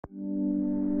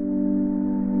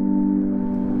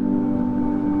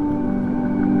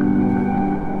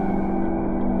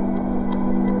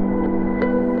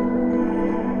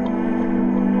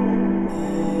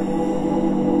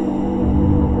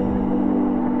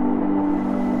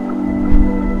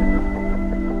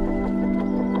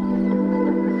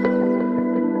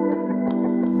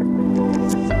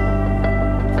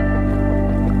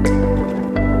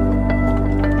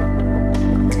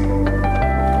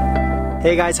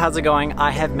Hey guys, how's it going?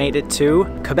 I have made it to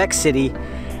Quebec City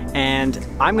and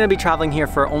I'm gonna be traveling here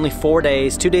for only 4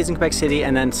 days, 2 days in Quebec City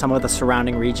and then some of the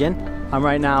surrounding region. I'm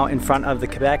right now in front of the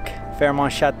Quebec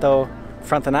Fairmont Chateau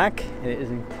Frontenac. It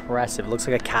is impressive, it looks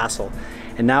like a castle.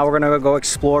 And now we're gonna go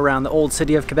explore around the old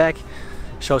city of Quebec,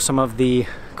 show some of the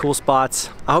cool spots.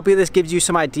 I hope this gives you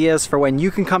some ideas for when you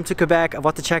can come to Quebec, of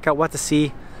what to check out, what to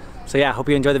see. So yeah, I hope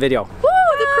you enjoy the video. Woo,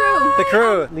 the crew! The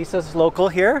crew! Lisa's local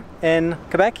here in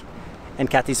Quebec and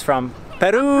Kathy's from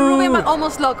Peru. Ruben,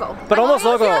 almost local. But almost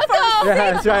local. Local.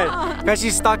 Yeah, that's right. Because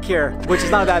she's stuck here, which is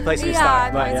not a bad place to be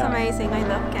stuck. But it's amazing. I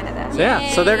love Canada. So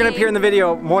yeah, so they're gonna appear in the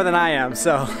video more than I am,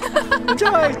 so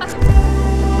enjoy!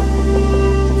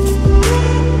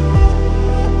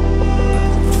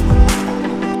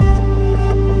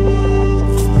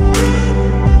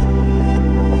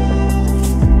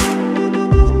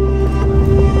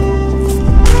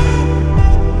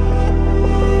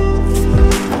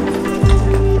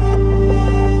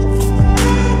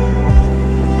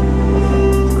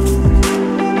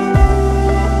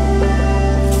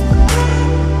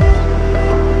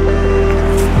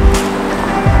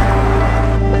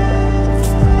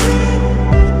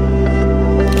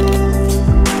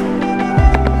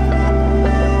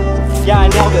 Yeah, I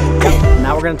nailed it. Yep.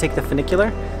 Now we're gonna take the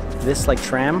funicular, this like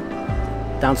tram,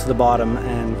 down to the bottom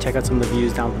and check out some of the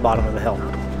views down at the bottom of the hill.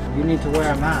 You need to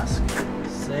wear a mask.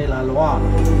 C'est la loi.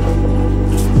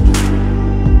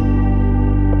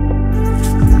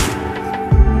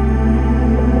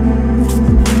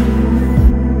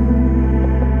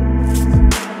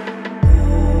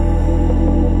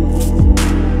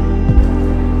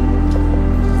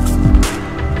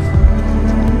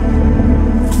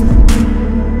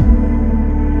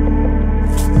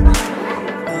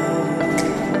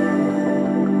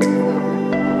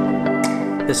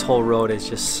 This whole road is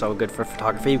just so good for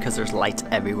photography because there's lights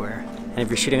everywhere. And if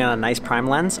you're shooting on a nice prime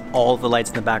lens, all the lights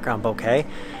in the background bokeh.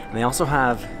 And they also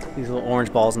have these little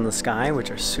orange balls in the sky, which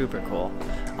are super cool,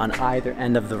 on either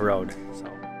end of the road. So.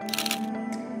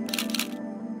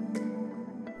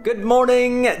 Good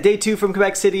morning, day 2 from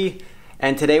Quebec City.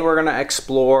 And today we're gonna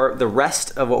explore the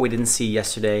rest of what we didn't see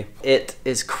yesterday. It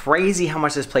is crazy how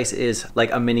much this place is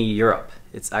like a mini Europe.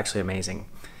 It's actually amazing.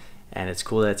 And it's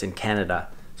cool that it's in Canada.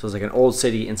 So it's like an old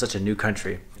city in such a new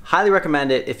country. Highly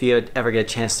recommend it if you ever get a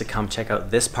chance to come check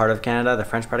out this part of Canada, the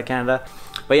French part of Canada.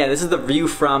 But yeah, this is the view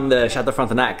from the Chateau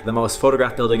Frontenac, the most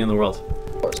photographed building in the world.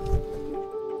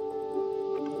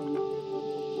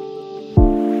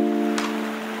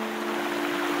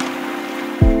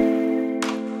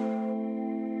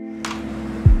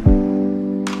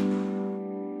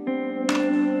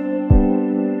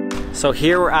 So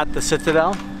here we're at the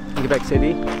Citadel in Quebec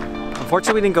City.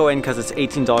 Unfortunately, we didn't go in because it's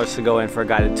 $18 to go in for a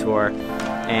guided tour,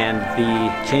 and the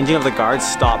changing of the guards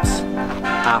stops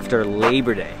after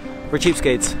Labor Day. We're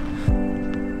cheapskates.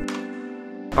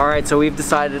 All right, so we've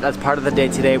decided as part of the day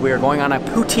today, we are going on a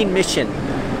poutine mission.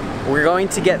 We're going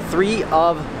to get 3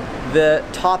 of the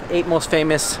top 8 most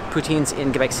famous poutines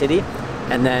in Quebec City,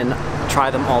 and then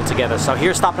try them all together. So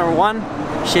here's stop number 1,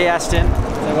 Chez Aston.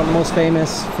 One of the most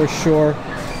famous for sure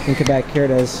in Quebec. Here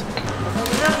it is.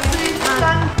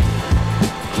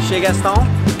 Chez Gaston,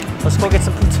 let's go get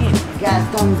some poutine.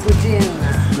 Gaston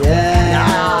poutine.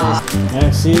 Yeah.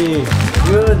 Merci.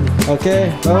 Good.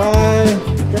 Okay, bye-bye.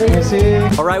 Merci.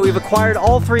 All right, we've acquired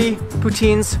all 3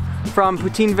 poutines from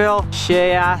Poutineville,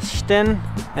 Chez Aston,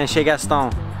 and Chez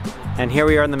Gaston. And here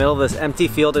we are in the middle of this empty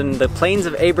field in the Plains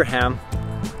of Abraham,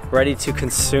 ready to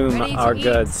consume our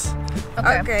goods.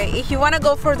 Okay, if you want to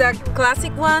go for the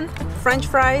classic one, French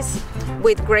fries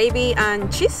with gravy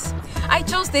and cheese. I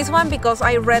chose this one because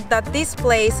I read that this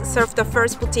place served the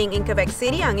first poutine in Quebec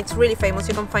City and it's really famous.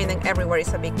 You can find them everywhere.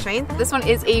 It's a big chain. This one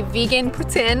is a vegan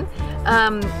poutine.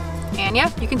 And yeah,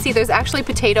 you can see there's actually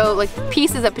potato, like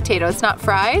pieces of potato. It's not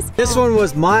fries. This one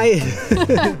was my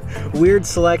weird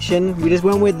selection. We just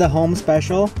went with the home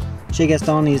special. Chez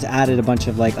Gaston, he's added a bunch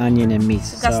of like onion and meat.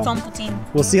 Gaston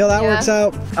poutine. We'll see how that works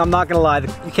out. I'm not gonna lie,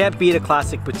 you can't beat a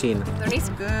classic poutine. They're nice.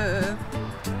 Good.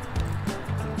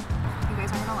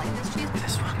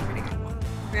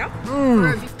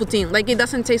 Or beef poutine, like it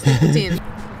doesn't taste like poutine.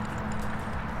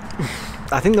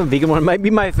 I think the vegan one might be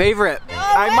my favorite.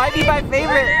 I might be my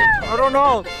favorite. I don't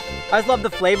know. I just love the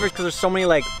flavors because there's so many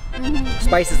like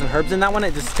spices and herbs in that one.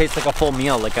 It just tastes like a full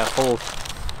meal, like a full,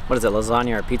 what is it,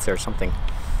 lasagna or pizza or something.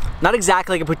 Not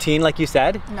exactly like a poutine like you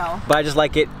said. No. But I just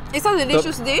like it. It's a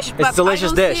delicious dish, but I don't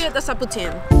see it as a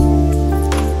poutine.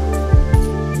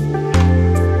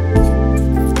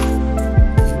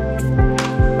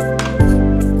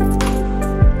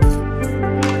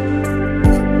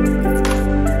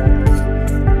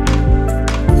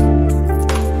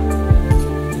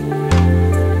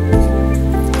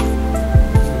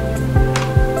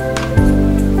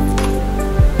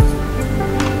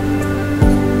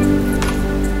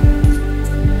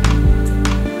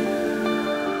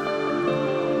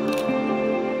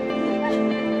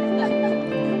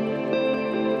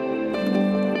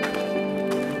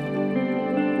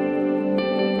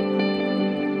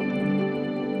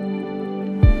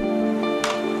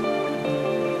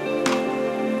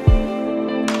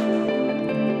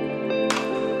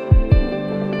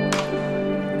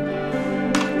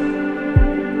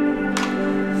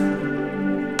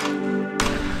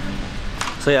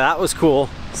 So yeah, that was cool.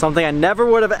 Something I never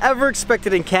would have ever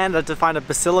expected in Canada, to find a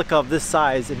basilica of this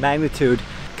size and magnitude.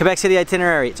 Quebec City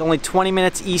itinerary. It's only 20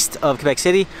 minutes east of Quebec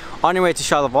City, on your way to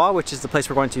Charlevoix, which is the place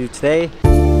we're going to today.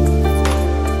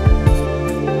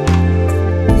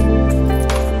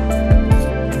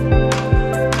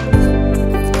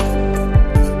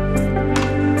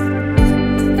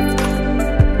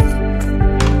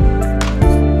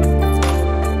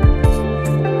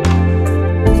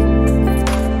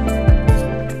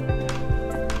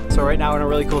 Right now we're in a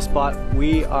really cool spot.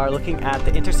 We are looking at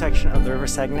the intersection of the River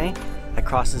Saguenay that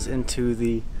crosses into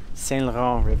the Saint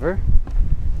Laurent River,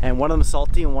 and one of them's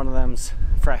salty and one of them's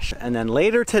fresh. And then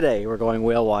later today we're going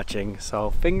whale watching, so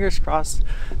fingers crossed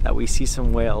that we see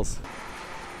some whales.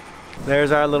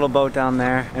 There's our little boat down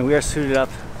there, and we are suited up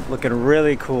looking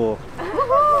really cool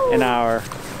in our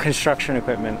construction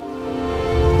equipment.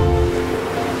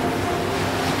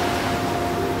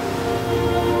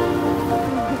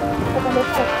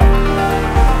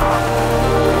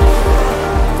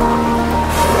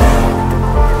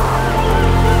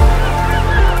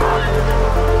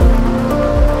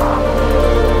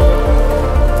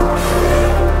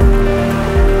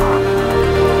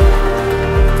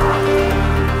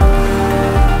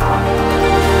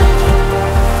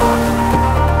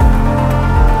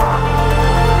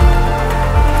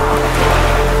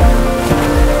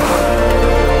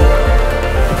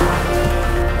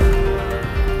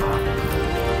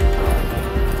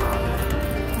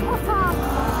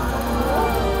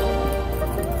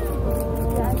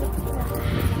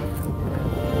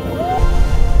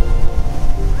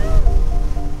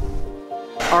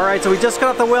 Alright, so we just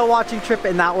got off the whale watching trip,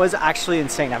 and that was actually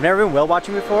insane. I've never been whale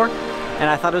watching before, and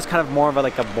I thought it was kind of more of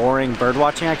a boring bird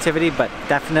watching activity, but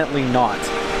definitely not.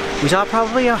 We saw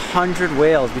probably 100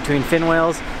 whales, between fin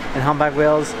whales and humpback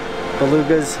whales,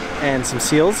 belugas, and some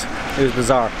seals. It was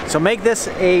bizarre. So make this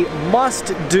a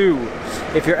must-do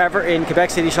if you're ever in Quebec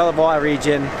City, Charlevoix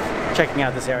region, checking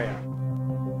out this area.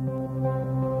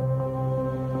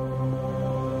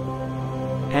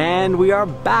 And we are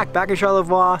back in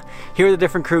Charlevoix. Here are the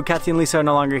different crew. Kathy and Lisa are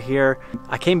no longer here.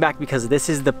 I came back because this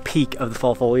is the peak of the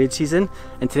fall foliage season,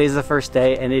 and today's the first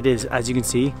day, and it is, as you can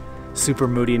see, super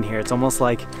moody in here. It's almost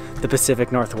like the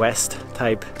Pacific Northwest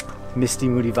type misty,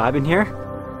 moody vibe in here.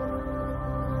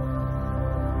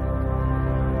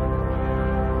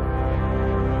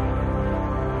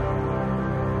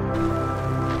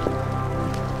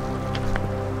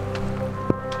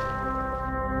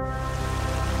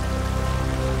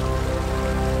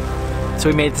 So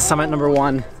we made it to summit number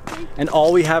 1, and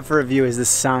all we have for a view is this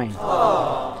sign.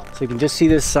 So you can just see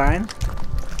this sign,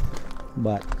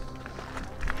 but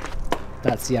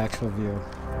that's the actual view.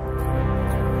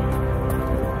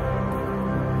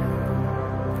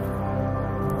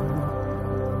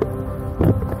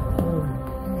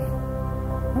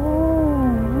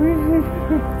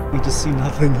 We just see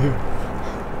nothing here.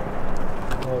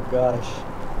 Oh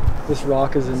gosh. This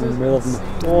rock is in the middle of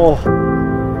the... Oh.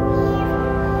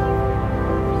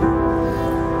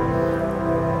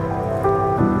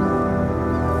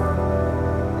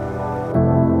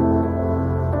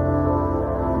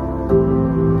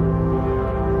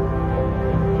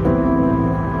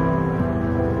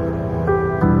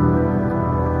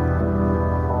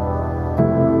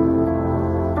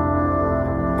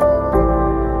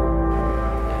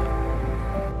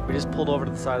 We just pulled over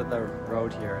to the side of the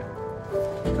road here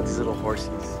and got these little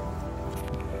horsies.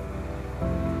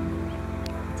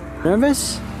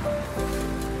 Nervous?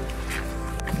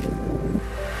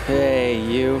 Hey,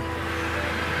 you.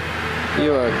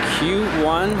 You are a cute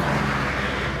one.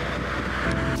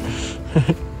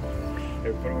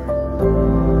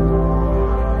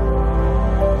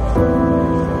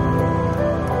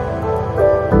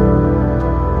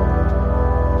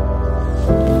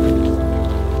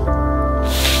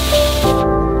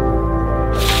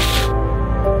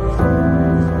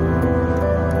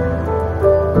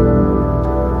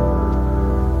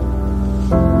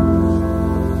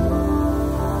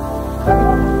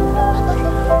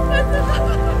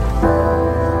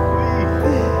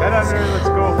 Let's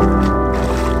go.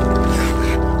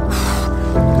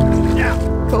 Yeah.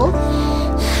 Cool?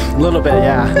 A little bit,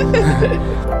 yeah.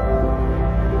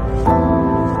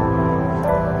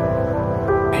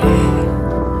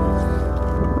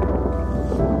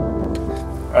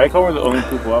 I like how we're the only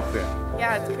people up there.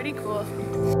 Yeah, it's pretty cool.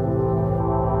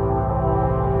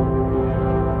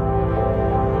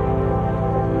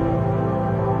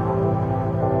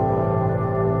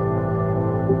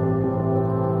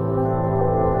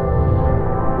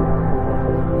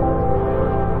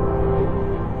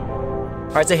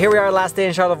 All right, so here we are, last day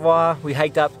in Charlevoix. We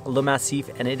hiked up Le Massif,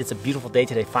 and it is a beautiful day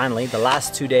today, finally. The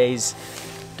last 2 days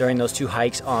during those 2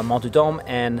 hikes on Mont du Dôme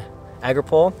and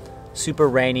Agripole, super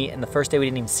rainy, and the first day we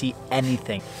didn't even see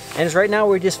anything. And it's right now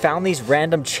we just found these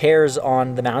random chairs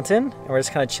on the mountain, and we're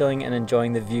just kind of chilling and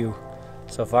enjoying the view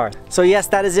so far. So yes,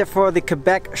 that is it for the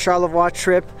Quebec Charlevoix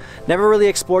trip. Never really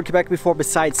explored Quebec before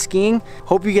besides skiing.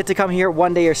 Hope you get to come here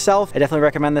one day yourself. I definitely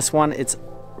recommend this one. It's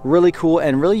really cool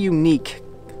and really unique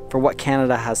for what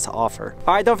Canada has to offer.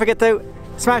 All right, don't forget to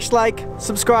smash like,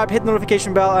 subscribe, hit the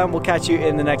notification bell, and we'll catch you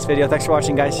in the next video. Thanks for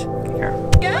watching, guys.